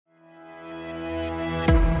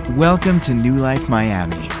Welcome to New Life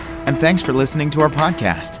Miami, and thanks for listening to our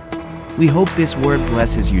podcast. We hope this word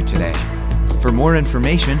blesses you today. For more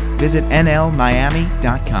information, visit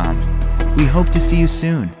nlmiami.com. We hope to see you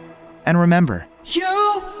soon. And remember, you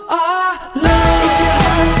are loved. If your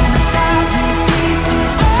heart's in 1,000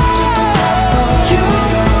 pieces, just know you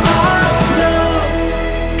are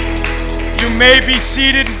loved. You may be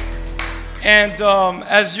seated, and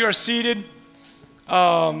as you're seated,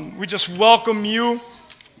 we just welcome you,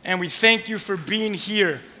 and we thank you for being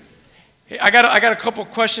here. Hey, I got a couple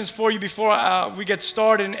questions for you before we get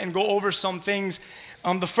started and go over some things.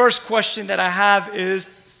 The first question that I have is,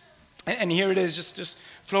 and here it is, just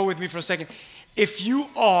flow with me for a second. If you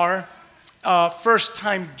are a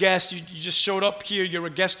first-time guest, you just showed up here, you're a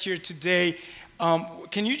guest here today,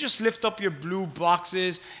 can you just lift up your blue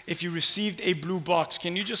boxes? If you received a blue box,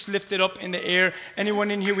 can you just lift it up in the air? Anyone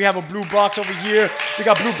in here? We have a blue box over here. We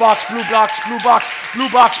got blue box, blue box, blue box, blue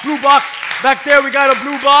box, blue box. Back there, we got a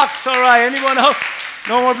blue box. All right, anyone else?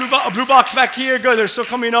 No more blue box back here. Good, they're still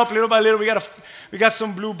coming up little by little. We got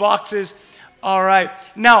some blue boxes. All right.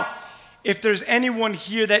 Now, if there's anyone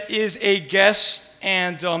here that is a guest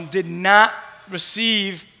and did not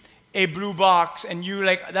receive a blue box, and you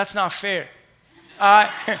like, that's not fair.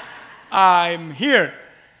 I'm here,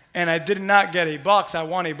 and I did not get a box. I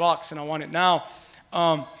want a box, and I want it now.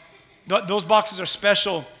 Those boxes are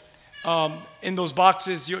special. In those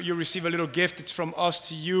boxes, you'll receive a little gift. It's from us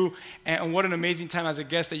to you, and what an amazing time as a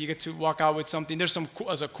guest that you get to walk out with something. There's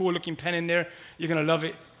a cool-looking pen in there. You're going to love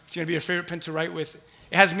it. It's going to be your favorite pen to write with.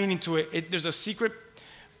 It has meaning to it. There's a secret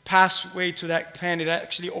passway to that pen. It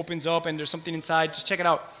actually opens up, and there's something inside. Just check it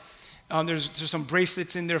out. There's some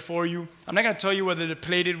bracelets in there for you. I'm not going to tell you whether they're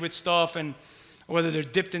plated with stuff or whether they're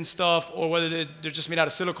dipped in stuff or whether they're just made out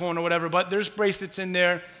of silicone or whatever, but there's bracelets in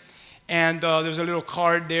there, and there's a little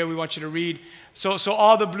card there we want you to read. So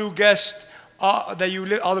all the blue guests, all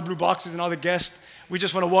the blue boxes and all the guests, we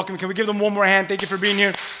just want to welcome. Can we give them one more hand? Thank you for being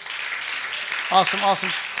here. Awesome.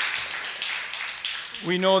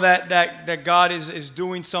 We know that God is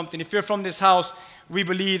doing something. If you're from this house, we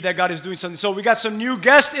believe that God is doing something. So we got some new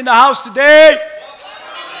guests in the house today.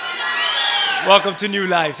 Welcome to New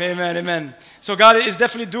Life. Amen. So God is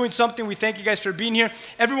definitely doing something. We thank you guys for being here.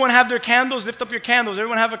 Everyone have their candles. Lift up your candles.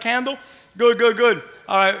 Everyone have a candle? Good.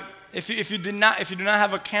 All right. If you do not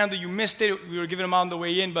have a candle, you missed it. We were giving them out on the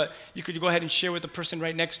way in, but you could go ahead and share with the person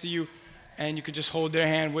right next to you, and you could just hold their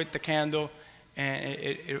hand with the candle, and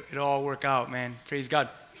it'll all work out, man. Praise God.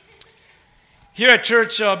 Here at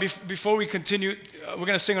church, before we continue, we're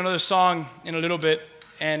going to sing another song in a little bit,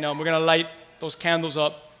 and we're going to light those candles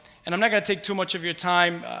up. And I'm not going to take too much of your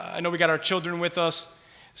time. I know we got our children with us.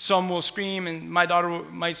 Some will scream, and my daughter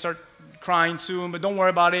might start crying soon, but don't worry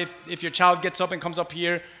about it. If your child gets up and comes up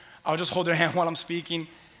here, I'll just hold their hand while I'm speaking.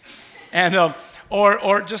 And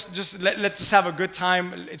or just let's just have a good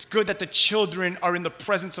time. It's good that the children are in the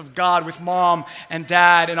presence of God with mom and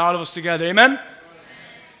dad and all of us together. Amen?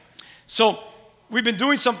 So we've been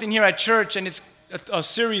doing something here at church, and it's a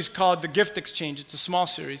series called The Gift Exchange. It's a small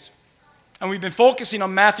series. And we've been focusing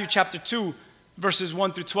on Matthew chapter 2, verses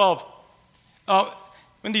 1 through 12.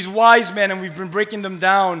 When these wise men, and we've been breaking them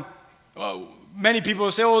down, many people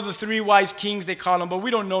will say, the 3 wise kings, they call them, but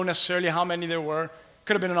we don't know necessarily how many there were.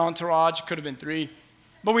 Could have been an entourage, could have been 3.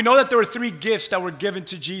 But we know that there were 3 gifts that were given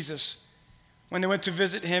to Jesus. When they went to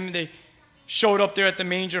visit him, they showed up there at the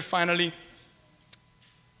manger finally.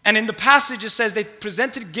 And in the passage, it says they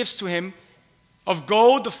presented gifts to him of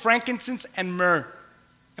gold, frankincense, and myrrh.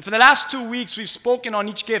 And for the last 2 weeks, we've spoken on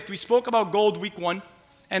each gift. We spoke about gold week 1,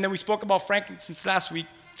 and then we spoke about frankincense last week.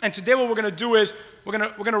 And today what we're going to do is we're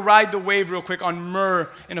going to ride the wave real quick on myrrh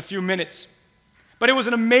in a few minutes. But it was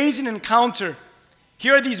an amazing encounter.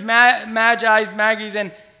 Here are these magis,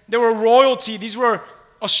 and they were royalty. These were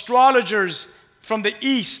astrologers from the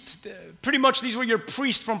east. Pretty much these were your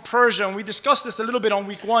priests from Persia, and we discussed this a little bit on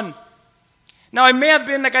week 1. Now, it may have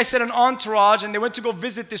been, like I said, an entourage, and they went to go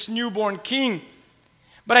visit this newborn king.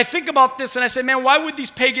 But I think about this, and I say, man, why would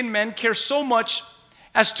these pagan men care so much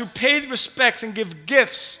as to pay respects and give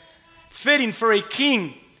gifts fitting for a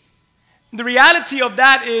king? The reality of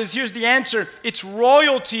that is, here's the answer, it's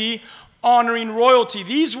royalty honoring royalty.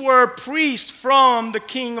 These were priests from the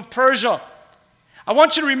king of Persia. I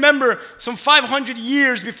want you to remember, some 500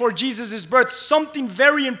 years before Jesus' birth, something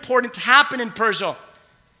very important happened in Persia.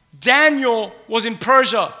 Daniel was in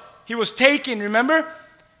Persia. He was taken, remember?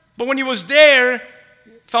 But when he was there,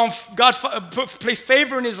 God placed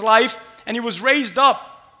favor in his life, and he was raised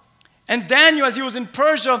up. And Daniel, as he was in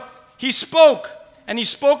Persia, he spoke. And he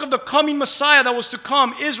spoke of the coming Messiah that was to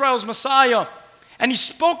come, Israel's Messiah. And he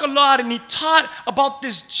spoke a lot and he taught about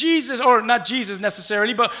this Jesus, or not Jesus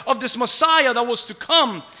necessarily, but of this Messiah that was to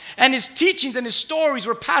come. And his teachings and his stories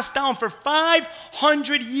were passed down for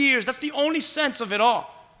 500 years. That's the only sense of it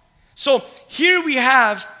all. So here we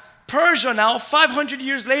have Persia now, 500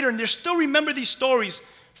 years later, and they still remember these stories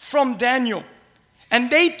from Daniel.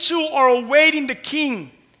 And they too are awaiting the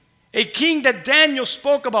king, a king that Daniel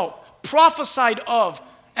spoke about, prophesied of,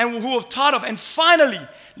 and who have taught of. And finally,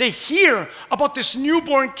 they hear about this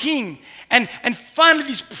newborn king. And finally,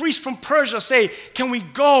 these priests from Persia say, can we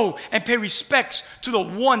go and pay respects to the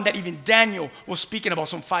one that even Daniel was speaking about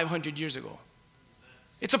some 500 years ago?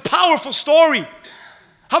 It's a powerful story.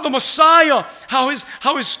 How the Messiah, how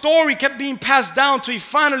his story kept being passed down till he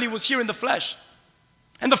finally was here in the flesh.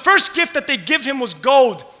 And the first gift that they give him was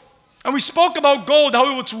gold. And we spoke about gold, how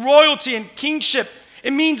it was royalty and kingship.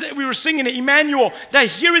 It means that we were singing it, Emmanuel, that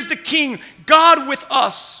here is the King, God with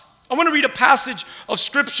us. I want to read a passage of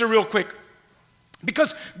scripture real quick.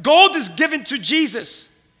 Because gold is given to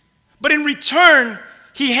Jesus, but in return,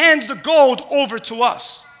 he hands the gold over to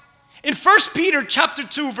us. In 1 Peter chapter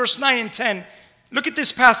 2, verse 9 and 10, look at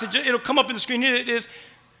this passage. It'll come up in the screen. Here it is.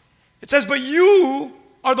 It says, but you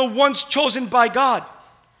are the ones chosen by God,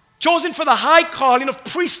 chosen for the high calling of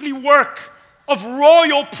priestly work, of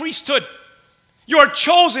royal priesthood. You are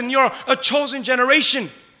chosen, you're a chosen generation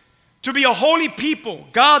to be a holy people,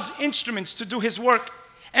 God's instruments to do his work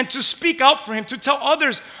and to speak out for him, to tell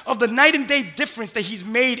others of the night and day difference that he's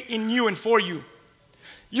made in you and for you.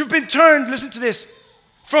 You've been turned, listen to this,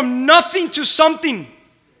 from nothing to something,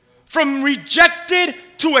 from rejected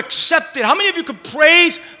to accepted. How many of you could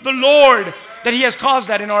praise the Lord that he has caused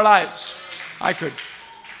that in our lives? I could.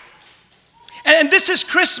 And this is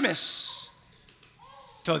Christmas.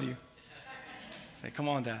 Told you. Hey, come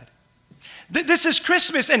on, Dad. This is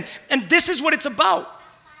Christmas, and this is what it's about.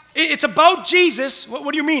 It's about Jesus.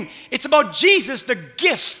 What do you mean? It's about Jesus, the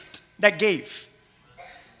gift that gave.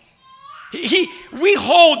 We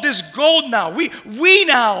hold this gold now. We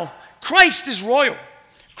now, Christ is royal.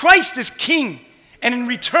 Christ is king. And in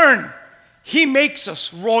return, he makes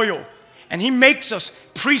us royal. And he makes us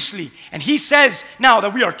priestly. And he says now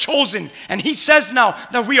that we are chosen. And he says now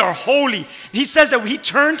that we are holy. He says that he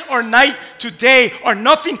turned our night to day, our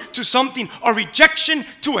nothing to something, our rejection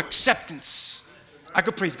to acceptance. I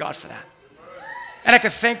could praise God for that. And I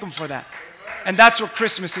could thank him for that. And that's what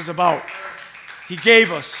Christmas is about. He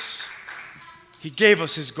gave us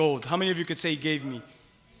his gold. How many of you could say he gave me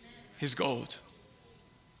his gold?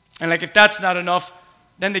 And like if that's not enough,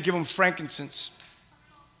 then they give him frankincense.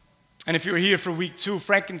 And if you're here for week 2,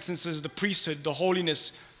 frankincense is the priesthood, the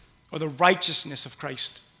holiness, or the righteousness of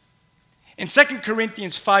Christ. In 2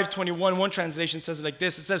 Corinthians 5:21, one translation says it like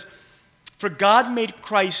this. It says, for God made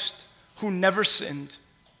Christ, who never sinned,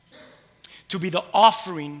 to be the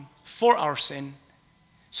offering for our sin,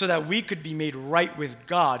 so that we could be made right with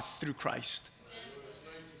God through Christ.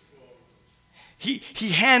 He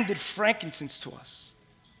handed frankincense to us.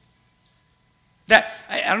 That,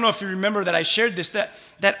 I don't know if you remember that I shared this,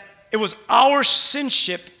 that it was our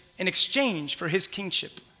sinship in exchange for his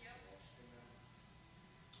kingship.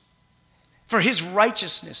 For his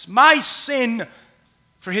righteousness. My sin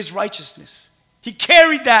for his righteousness. He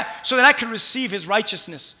carried that so that I could receive his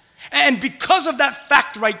righteousness. And because of that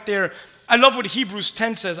fact right there, I love what Hebrews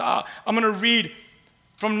 10 says. I'm going to read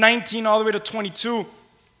from 19 all the way to 22.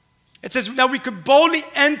 It says, now we could boldly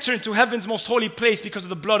enter into heaven's most holy place because of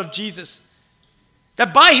the blood of Jesus.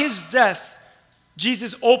 That by his death,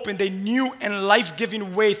 Jesus opened a new and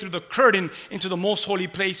life-giving way through the curtain into the most holy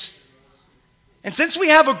place. And since we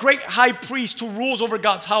have a great high priest who rules over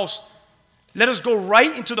God's house, let us go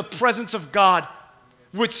right into the presence of God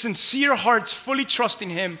with sincere hearts, fully trusting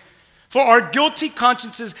him. For our guilty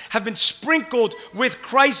consciences have been sprinkled with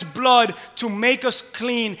Christ's blood to make us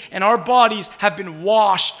clean, and our bodies have been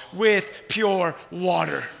washed with pure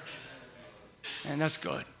water. And that's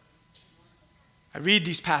good. I read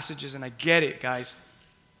these passages and I get it, guys.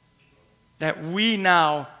 That we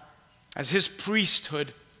now, as his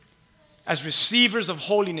priesthood, as receivers of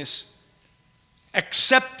holiness,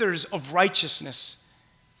 acceptors of righteousness,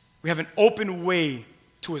 we have an open way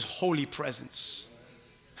to his holy presence.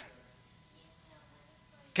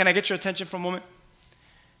 Can I get your attention for a moment?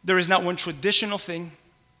 There is not one traditional thing.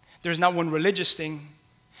 There is not one religious thing.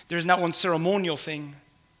 There is not one ceremonial thing.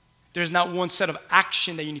 There is not one set of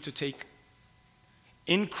action that you need to take.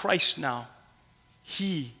 In Christ now,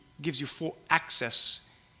 he gives you full access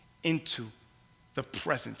into the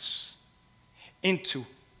presence, into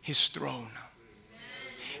his throne.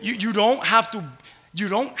 You don't have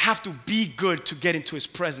to be good to get into his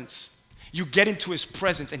presence. You get into his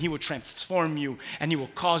presence and he will transform you and he will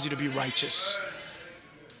cause you to be righteous.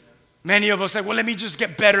 Many of us say, well, let me just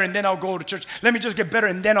get better and then I'll go to church. Let me just get better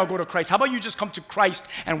and then I'll go to Christ. How about you just come to Christ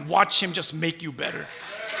and watch him just make you better?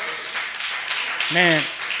 Man,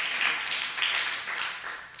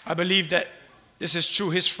 I believe that this is true.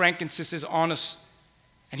 His frankincense is on us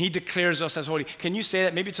and he declares us as holy. Can you say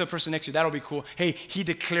that? Maybe to a person next to you, that'll be cool. Hey, he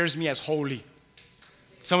declares me as holy.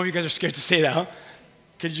 Some of you guys are scared to say that, huh?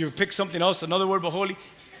 Could you pick something else, another word but holy?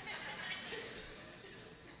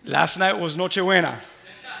 Last night was Noche Buena.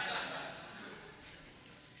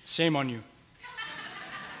 Shame on you.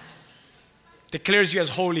 Declares you as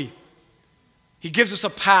holy. He gives us a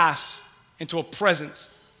pass into a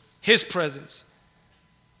presence, his presence,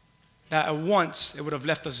 that at once it would have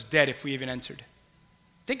left us dead if we even entered.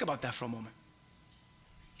 Think about that for a moment.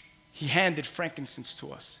 He handed frankincense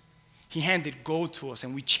to us. He handed gold to us,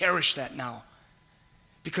 and we cherish that now.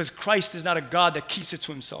 Because Christ is not a God that keeps it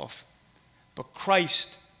to himself, but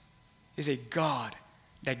Christ is a God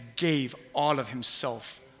that gave all of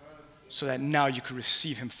himself so that now you could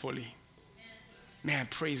receive him fully. Man,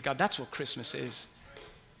 praise God. That's what Christmas is.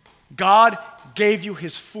 God gave you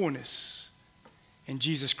his fullness in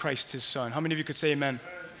Jesus Christ, his son. How many of you could say amen?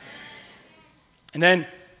 And then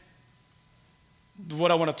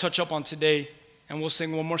what I want to touch up on today, and we'll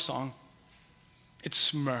sing one more song,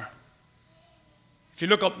 it's myrrh. If you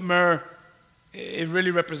look up myrrh, it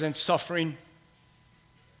really represents suffering.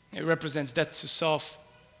 It represents death to self.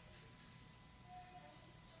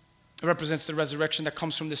 It represents the resurrection that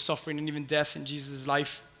comes from this suffering and even death in Jesus'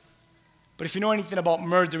 life. But if you know anything about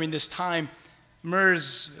myrrh during this time, myrrh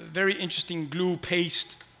is a very interesting glue,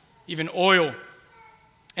 paste, even oil.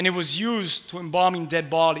 And it was used to embalming dead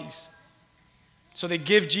bodies. So they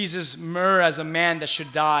give Jesus myrrh as a man that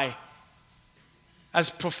should die, as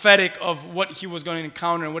prophetic of what he was going to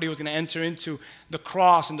encounter and what he was going to enter into, the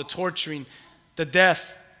cross and the torturing, the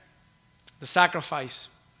death, the sacrifice.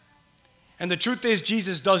 And the truth is,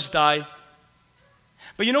 Jesus does die.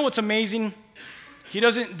 But you know what's amazing? He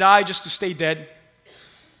doesn't die just to stay dead,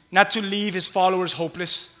 not to leave his followers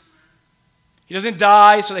hopeless. He doesn't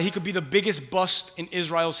die so that he could be the biggest bust in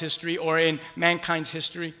Israel's history or in mankind's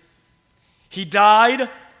history. He died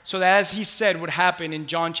so that, as he said would happen in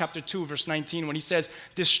John chapter 2, verse 19, when he says,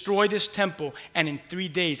 destroy this temple, and in 3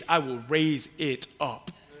 days I will raise it up.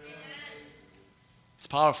 It's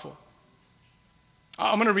powerful.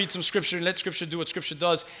 I'm going to read some scripture and let scripture do what scripture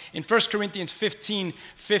does. In 1 Corinthians 15,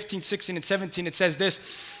 16, and 17, it says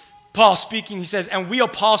this. Paul speaking, he says, and we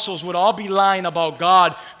apostles would all be lying about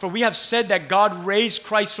God, for we have said that God raised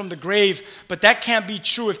Christ from the grave, but that can't be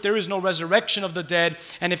true if there is no resurrection of the dead.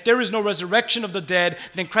 And if there is no resurrection of the dead,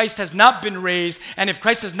 then Christ has not been raised. And if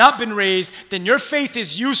Christ has not been raised, then your faith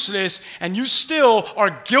is useless and you still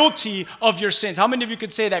are guilty of your sins. How many of you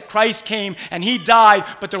could say that Christ came and he died,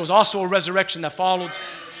 but there was also a resurrection that followed?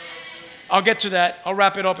 I'll get to that. I'll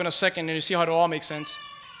wrap it up in a second and you see how it all makes sense.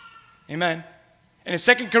 Amen. And in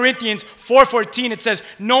 2 Corinthians 4:14, it says,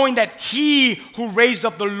 knowing that he who raised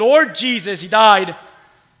up the Lord Jesus, he died,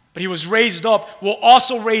 but he was raised up, will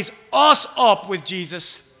also raise us up with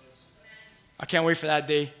Jesus. I can't wait for that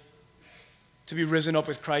day to be risen up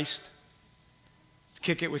with Christ, to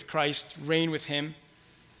kick it with Christ, reign with him.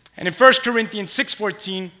 And in 1 Corinthians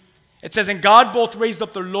 6:14, it says, and God both raised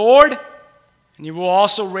up the Lord, and he will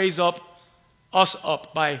also raise up us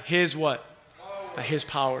up by his what? By his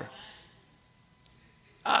power.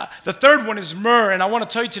 The third one is myrrh, and I want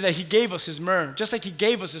to tell you today, he gave us his myrrh, just like he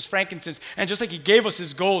gave us his frankincense, and just like he gave us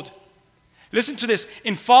his gold. Listen to this.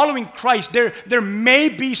 In following Christ, there may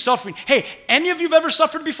be suffering. Hey, any of you have ever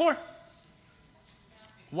suffered before?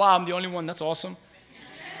 Wow, I'm the only one. That's awesome.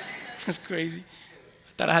 That's crazy.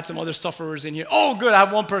 I thought I had some other sufferers in here. Oh, good, I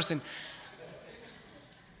have one person.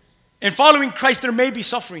 In following Christ, there may be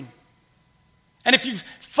suffering. And if you've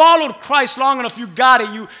followed Christ long enough, you got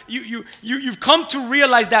it. You've come to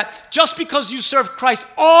realize that just because you serve Christ,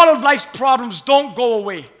 all of life's problems don't go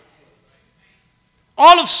away.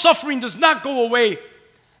 All of suffering does not go away.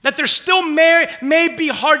 That there still may be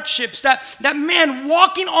hardships. That man,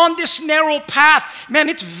 walking on this narrow path, man,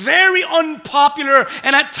 it's very unpopular.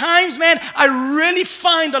 And at times, man, I really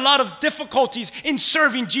find a lot of difficulties in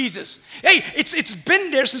serving Jesus. Hey, it's been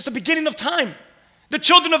there since the beginning of time. The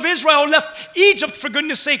children of Israel left Egypt, for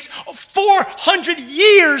goodness sakes, 400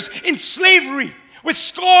 years in slavery with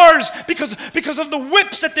scars because of the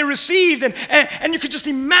whips that they received. And you could just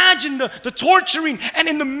imagine the torturing. And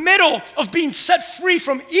in the middle of being set free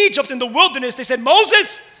from Egypt in the wilderness, they said,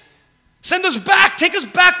 Moses, Send us back, take us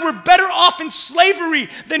back. We're better off in slavery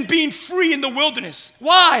than being free in the wilderness.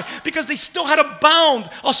 Why? Because they still had a bound,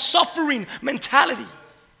 a suffering mentality.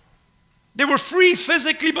 They were free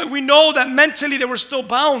physically, but we know that mentally they were still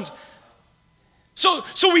bound. So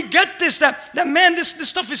we get this, that man, this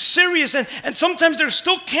stuff is serious, and sometimes there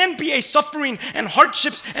still can be a suffering and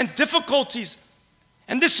hardships and difficulties.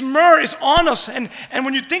 And this myrrh is on us. And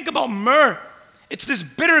when you think about myrrh, it's this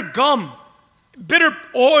bitter gum, bitter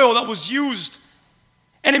oil that was used.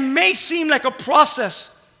 And it may seem like a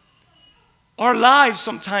process. Our lives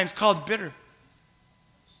sometimes called bitter.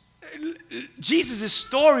 Jesus'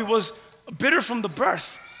 story was bitter from the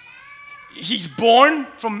birth. He's born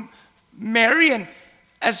from Mary, and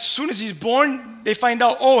as soon as he's born, they find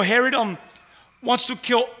out, oh, Herod wants to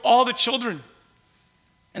kill all the children.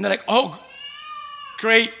 And they're like, oh,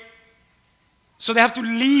 great. So they have to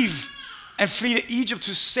leave and flee to Egypt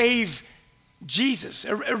to save Jesus.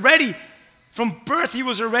 Already, from birth, he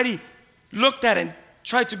was already looked at and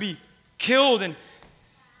tried to be killed and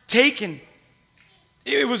taken.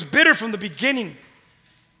 It was bitter from the beginning.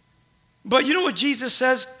 But you know what Jesus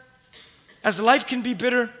says? As life can be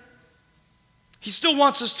bitter, he still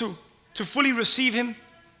wants us to fully receive him,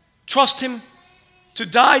 trust him, to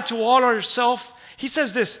die to all ourselves. He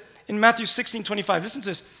says this in Matthew 16:25. Listen to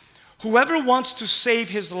this. Whoever wants to save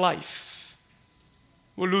his life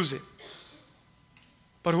will lose it.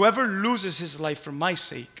 But whoever loses his life for my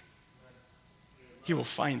sake, he will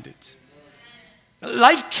find it.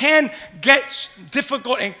 Life can get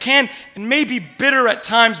difficult and may be bitter at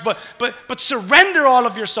times, but surrender all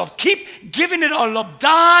of yourself. Keep giving it all up.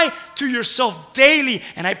 Die to yourself daily.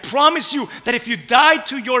 And I promise you that if you die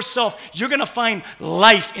to yourself, you're going to find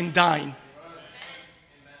life in dying.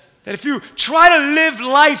 That if you try to live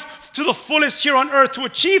life to the fullest here on earth, to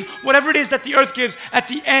achieve whatever it is that the earth gives, at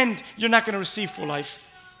the end, you're not going to receive full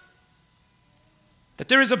life. That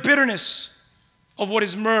there is a bitterness of what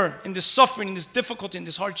is myrrh, in this suffering, in this difficulty, in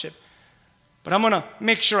this hardship. But I'm going to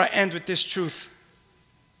make sure I end with this truth.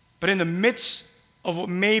 But in the midst of what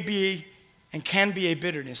may be and can be a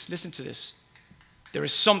bitterness, listen to this. There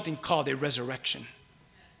is something called a resurrection.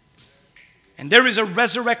 And there is a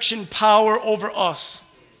resurrection power over us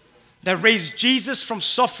that raised Jesus from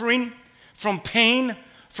suffering, from pain,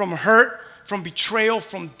 from hurt, from betrayal,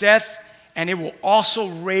 from death. And it will also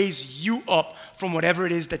raise you up from whatever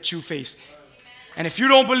it is that you face. And if you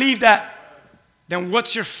don't believe that, then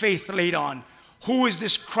what's your faith laid on? Who is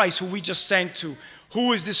this Christ who we just sang to?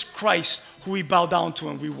 Who is this Christ who we bow down to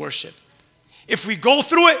and we worship? If we go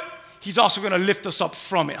through it, he's also going to lift us up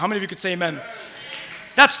from it. How many of you could say amen?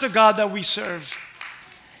 That's the God that we serve.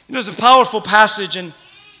 There's a powerful passage, and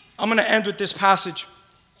I'm going to end with this passage.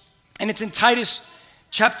 And it's in Titus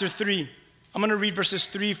chapter 3. I'm going to read verses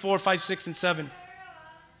 3, 4, 5, 6, and 7.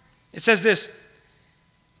 It says this.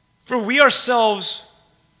 For we ourselves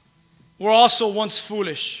were also once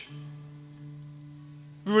foolish.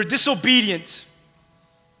 We were disobedient.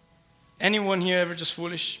 Anyone here ever just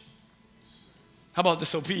foolish? How about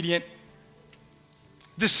disobedient?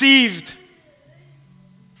 Deceived.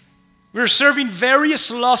 We were serving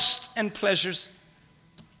various lusts and pleasures.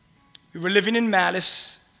 We were living in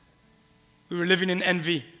malice. We were living in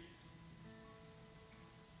envy.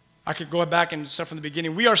 I could go back and start from the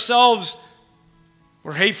beginning. We ourselves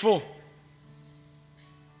were hateful,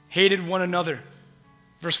 hated one another.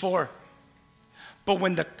 Verse 4.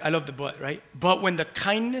 I love the but, right? But when the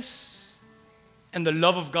kindness and the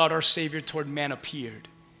love of God our Savior toward man appeared.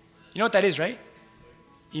 You know what that is, right?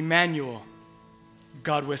 Emmanuel,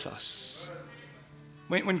 God with us.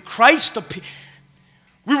 When Christ appeared,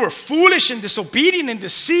 we were foolish and disobedient and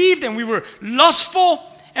deceived, and we were lustful,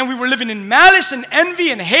 and we were living in malice and envy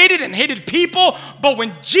and hated people. But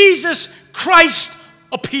when Jesus Christ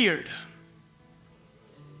appeared.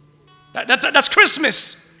 That's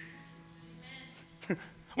Christmas.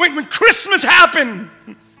 When Christmas happened,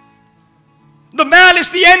 the malice,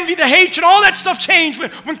 the envy, the hatred, all that stuff changed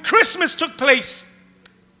when Christmas took place.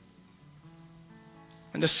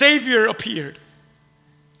 And the Savior appeared.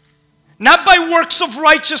 Not by works of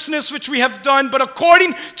righteousness which we have done, but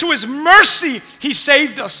according to his mercy, he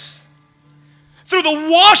saved us. Through the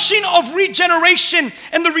washing of regeneration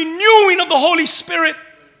and the renewing of the Holy Spirit,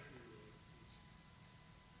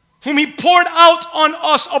 whom he poured out on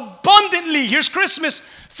us abundantly, here's Christmas,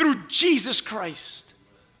 through Jesus Christ,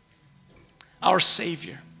 our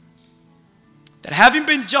Savior. That having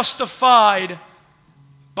been justified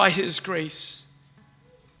by his grace,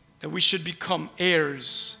 that we should become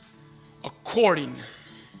heirs according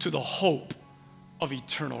to the hope of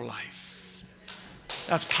eternal life.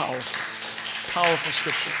 That's powerful. Powerful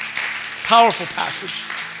scripture. Powerful passage.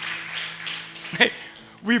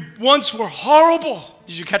 We once were horrible.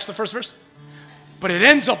 Did you catch the first verse? But it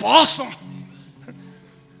ends up awesome.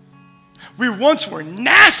 We once were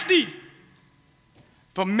nasty.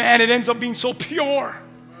 But man, it ends up being so pure.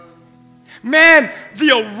 Man,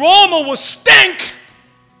 the aroma was stink.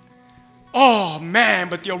 Oh man,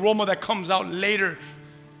 but the aroma that comes out later,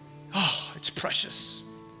 oh, it's precious.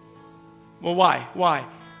 Well,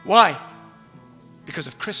 why? Because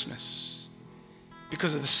of Christmas.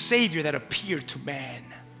 Because of the Savior that appeared to man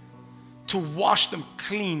to wash them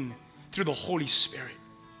clean through the Holy Spirit.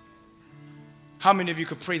 How many of you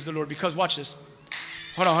could praise the Lord? Because watch this.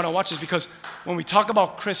 Hold on, watch this. Because when we talk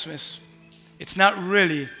about Christmas, it's not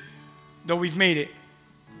really, though we've made it,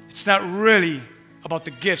 it's not really about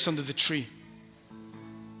the gifts under the tree.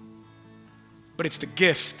 But it's the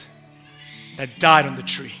gift that died on the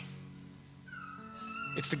tree.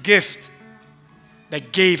 It's the gift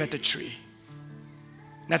that gave at the tree.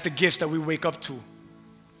 Not the gifts that we wake up to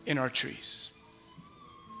in our trees.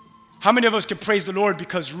 How many of us can praise the Lord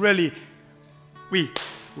because really we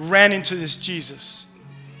ran into this Jesus?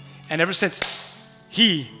 And ever since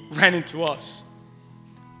he ran into us,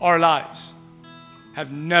 our lives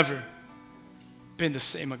have never been the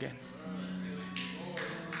same again.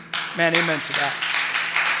 Man, amen to that.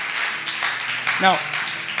 Now,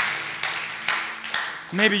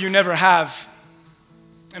 maybe you never have,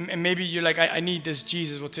 and maybe you're like, I need this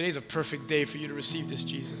Jesus. Well, today's a perfect day for you to receive this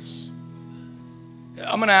Jesus.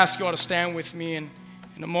 I'm going to ask you all to stand with me, and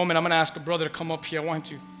in a moment, I'm going to ask a brother to come up here. I want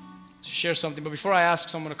him to share something. But before I ask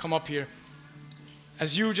someone to come up here,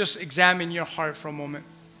 as you just examine your heart for a moment,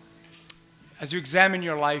 as you examine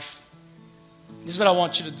your life, this is what I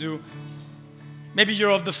want you to do. Maybe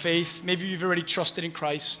you're of the faith. Maybe you've already trusted in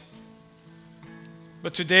Christ.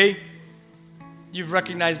 But today, you've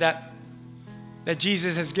recognized that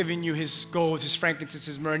Jesus has given you his gold, his frankincense,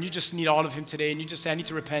 his myrrh, and you just need all of him today. And you just say, I need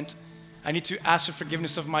to repent. I need to ask for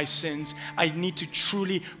forgiveness of my sins. I need to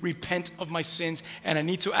truly repent of my sins. And I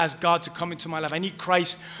need to ask God to come into my life. I need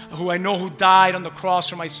Christ, who I know who died on the cross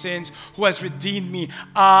for my sins, who has redeemed me.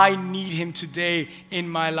 I need him today in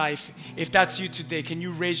my life. If that's you today, can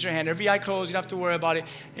you raise your hand? Every eye closed, you don't have to worry about it.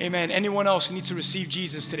 Amen. Anyone else need to receive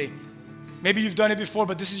Jesus today? Maybe you've done it before,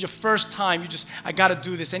 but this is your first time. I got to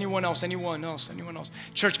do this. Anyone else?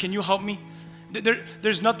 Church, can you help me?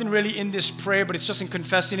 There's nothing really in this prayer, but it's just in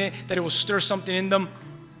confessing it that it will stir something in them.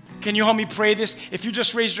 Can you help me pray this? If you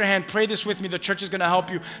just raised your hand, pray this with me. The church is going to help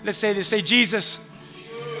you. Let's say this. Say, Jesus,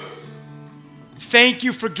 thank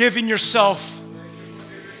you for giving yourself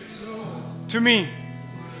to me.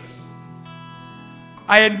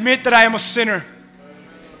 I admit that I am a sinner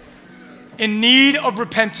in need of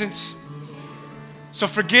repentance. So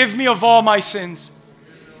forgive me of all my sins.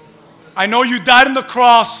 I know you died on the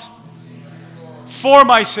cross for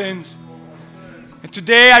my sins. And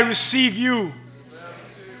today I receive you.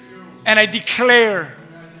 And I declare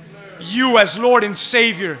you as Lord and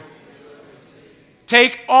Savior.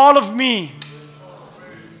 Take all of me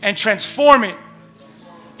and transform it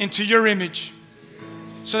into your image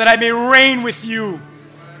so that I may reign with you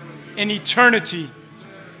in eternity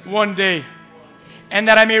one day. And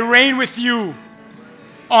that I may reign with you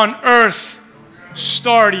on earth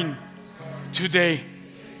starting today.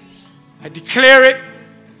 I declare it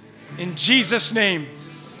in Jesus' name.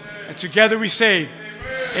 And together we say,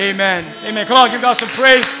 amen. Amen. Come on, give God some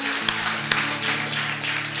praise.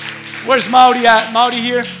 Where's Maudi at? Maudi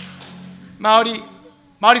here?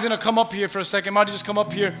 Maudi's going to come up here for a second. Maudi, just come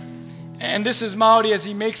up here. And this is Maudi as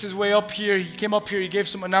he makes his way up here. He came up here. He gave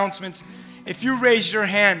some announcements. If you raised your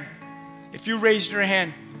hand,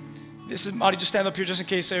 this is Maudi. Just stand up here just in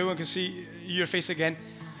case everyone can see your face again.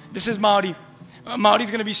 This is Maudi. Maudi's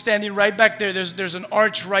going to be standing right back there. There's an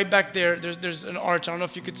arch right back there. There's an arch. I don't know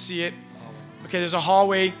if you could see it. Okay, there's a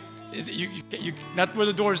hallway. You not where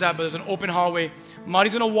the door's at, but there's an open hallway.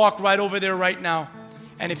 Maudi's going to walk right over there right now.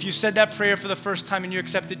 And if you said that prayer for the first time and you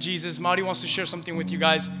accepted Jesus, Maudi wants to share something with you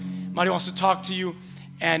guys. Maudi wants to talk to you,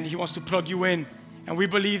 and he wants to plug you in. And we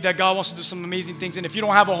believe that God wants to do some amazing things. And if you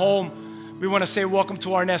don't have a home, we want to say welcome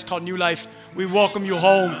to our nest called New Life. We welcome you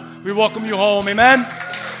home. We welcome you home. Amen?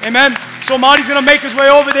 Amen. So Maudi's going to make his way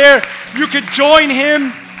over there. You could join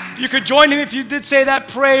him. You could join him if you did say that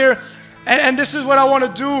prayer. And this is what I want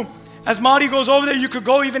to do. As Maudi goes over there, you could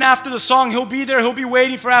go even after the song. He'll be there. He'll be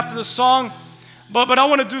waiting for after the song. But I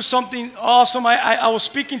want to do something awesome. I was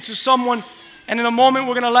speaking to someone, and in a moment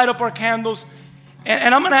we're going to light up our candles.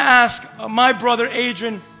 And I'm going to ask my brother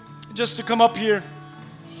Adrian just to come up here.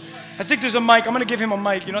 I think there's a mic. I'm going to give him a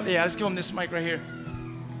mic. Yeah, let's give him this mic right here.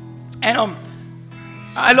 And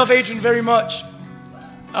I love Adrian very much.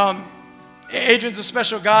 Adrian's a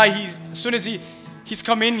special guy. As soon as he's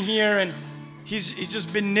come in here, and he's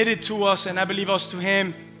just been knitted to us, and I believe us to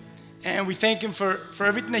him. And we thank him for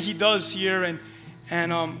everything that he does here.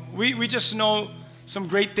 And we just know some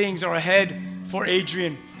great things are ahead for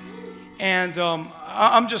Adrian. And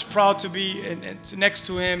I'm just proud to be next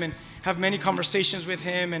to him and have many conversations with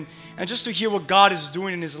him, and just to hear what God is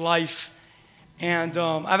doing in his life. And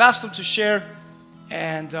I've asked him to share,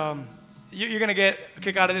 and you're going to get a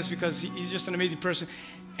kick out of this because he's just an amazing person.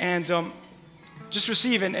 And just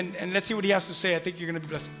receive, and let's see what he has to say. I think you're going to be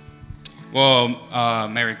blessed. Well,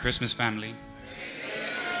 Merry Christmas, family.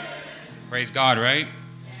 Praise God, right?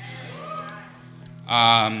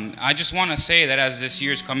 I just want to say that as this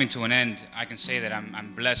year is coming to an end, I can say that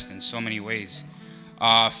I'm blessed in so many ways.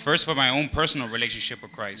 First, for my own personal relationship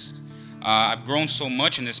with Christ. I've grown so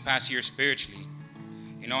much in this past year spiritually,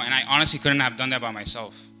 and I honestly couldn't have done that by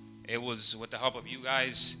myself. It was with the help of you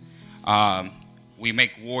guys. We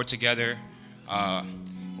make war together.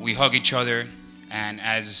 We hug each other. And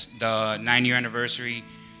as the 9-year anniversary,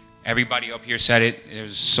 everybody up here said it,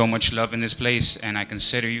 there's so much love in this place, and I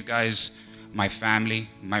consider you guys my family.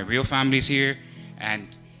 My real family's here,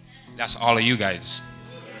 and that's all of you guys,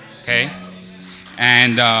 okay?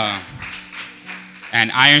 And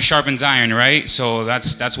iron sharpens iron, right? So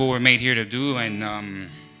that's what we're made here to do, and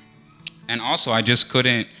also I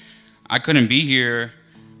couldn't be here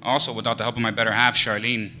also without the help of my better half,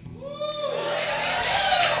 Charlene.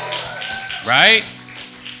 Right?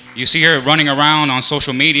 You see her running around on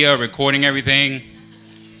social media, recording everything.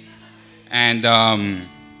 And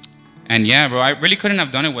yeah, bro, I really couldn't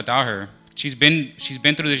have done it without her. She's been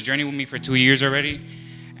through this journey with me for 2 years already.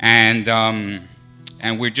 And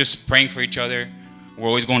we're just praying for each other. We're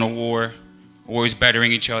always going to war. We're always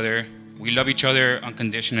bettering each other. We love each other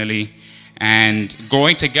unconditionally. And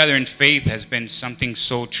growing together in faith has been something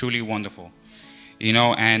so truly wonderful.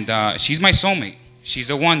 And she's my soulmate. She's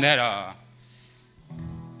the one that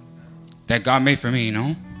God made for me,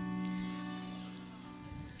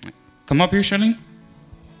 Come up here, Charlene.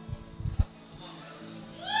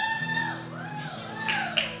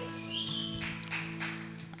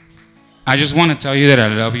 I just want to tell you that I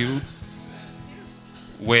love you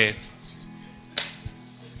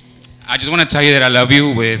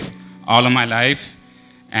with all of my life.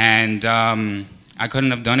 And I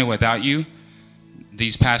couldn't have done it without you.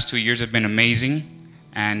 These past 2 years have been amazing.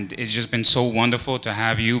 And it's just been so wonderful to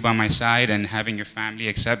have you by my side and having your family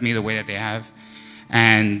accept me the way that they have.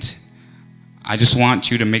 And I just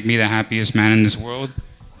want you to make me the happiest man in this world.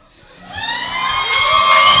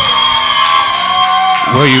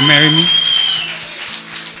 Will you marry me?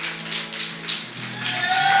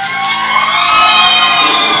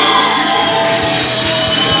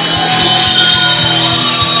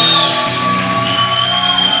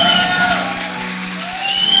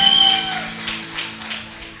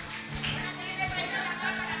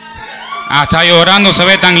 Está llorando, se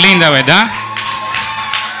ve tan linda, ¿verdad?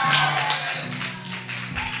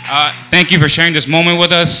 Thank you for sharing this moment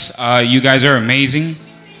with us. You guys are amazing.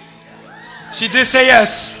 She did say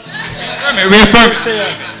yes. Reaffirm. Say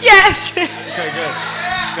yes. Yes. Okay,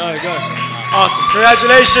 good. Awesome.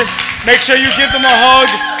 Congratulations. Make sure you give them a hug.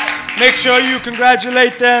 Make sure you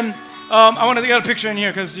congratulate them. I want to get a picture in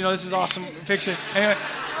here because this is awesome picture. Anyway,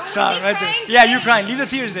 stop right there. Yeah, you're crying. Leave the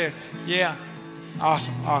tears there. Yeah.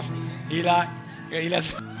 Awesome. Eli.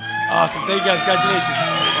 Eli's awesome. Thank you guys. Congratulations.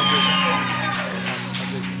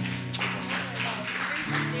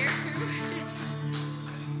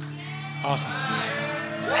 Awesome.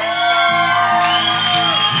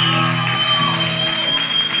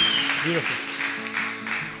 Beautiful.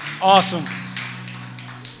 Awesome.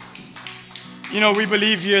 We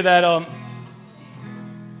believe here that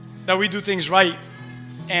we do things right,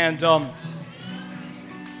 and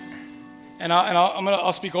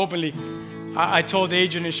I'll speak openly. I told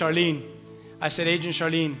Adrian and Charlene, I said, Adrian,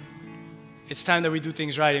 Charlene, it's time that we do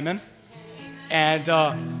things right, amen?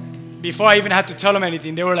 And before I even had to tell them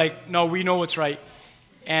anything, they were like, no, we know what's right.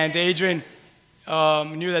 And Adrian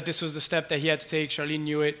knew that this was the step that he had to take. Charlene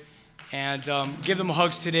knew it. And give them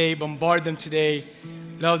hugs today, bombard them today,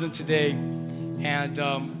 love them today, and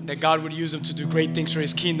that God would use them to do great things for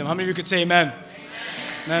his kingdom. How many of you could say amen?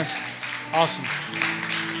 Amen. Awesome.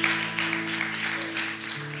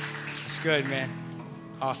 That's good, man.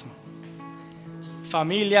 Awesome.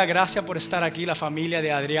 Familia, gracias por estar aquí, la familia de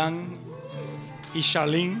Adrián y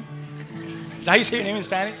Charlene. Is that how you say your name in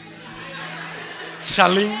Spanish?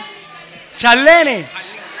 Charlene. Charlene.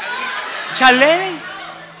 Charlene.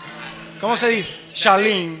 ¿Cómo se dice?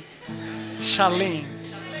 Charlene. Charlene.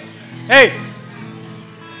 Hey,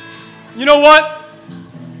 you know what?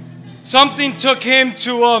 Something took him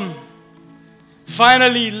to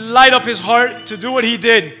finally light up his heart to do what he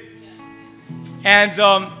did. And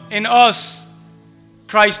in us,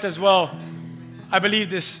 Christ as well. I believe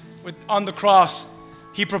this. On the cross,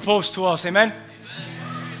 he proposed to us. Amen?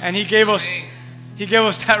 And he gave us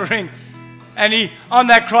that ring. And he, on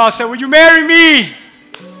that cross, said, will you marry me?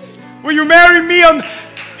 Will you marry me?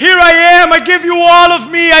 Here I am. I give you all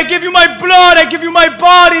of me. I give you my blood. I give you my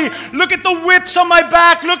body. Look at the whips on my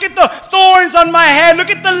back. Look at the thorns on my head. Look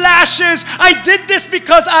at the lashes. I did this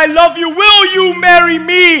because I love you. Will you marry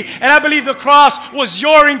me? And I believe the cross was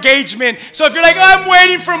your engagement. So if you're like, I'm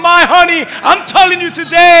waiting for my honey, I'm telling you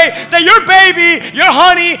today that your baby, your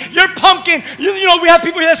honey, your pumpkin, you know, we have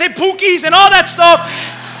people here that say pookies and all that stuff.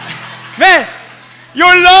 Man, your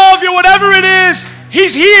love, your whatever it is,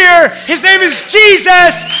 he's here. His name is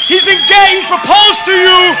Jesus. He's engaged. He's proposed to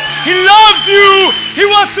you. He loves you. He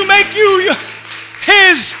wants to make you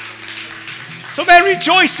his. So man,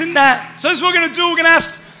 rejoice in that. So this is what we're going to do. We're going to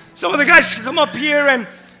ask some of the guys to come up here, and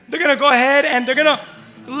they're going to go ahead and they're going to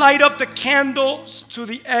light up the candles to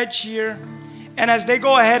the edge here. And as they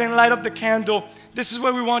go ahead and light up the candle, this is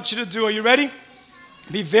what we want you to do. Are you ready?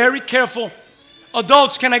 Be very careful.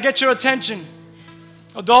 Adults, can I get your attention?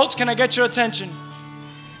 Adults, can I get your attention?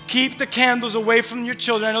 Keep the candles away from your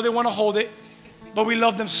children. I know they want to hold it, but we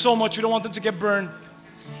love them so much. We don't want them to get burned.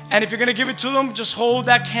 And if you're going to give it to them, just hold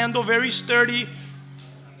that candle very sturdy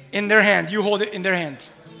in their hand. You hold it in their hand.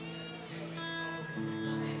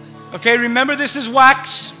 Okay, remember this is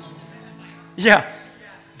wax. Yeah.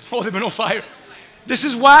 Oh, they've been on fire. This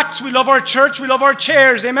is wax. We love our church. We love our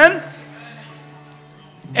chairs. Amen?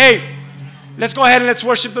 Hey, let's go ahead and let's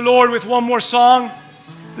worship the Lord with one more song.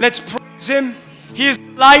 Let's praise Him. He is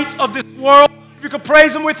the light of this world. If you could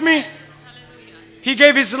praise Him with me. He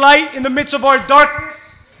gave His light in the midst of our darkness.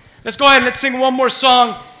 Let's go ahead and let's sing one more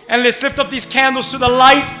song. And let's lift up these candles to the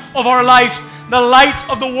light of our life, the light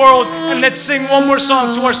of the world. And let's sing one more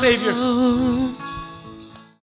song to our Savior.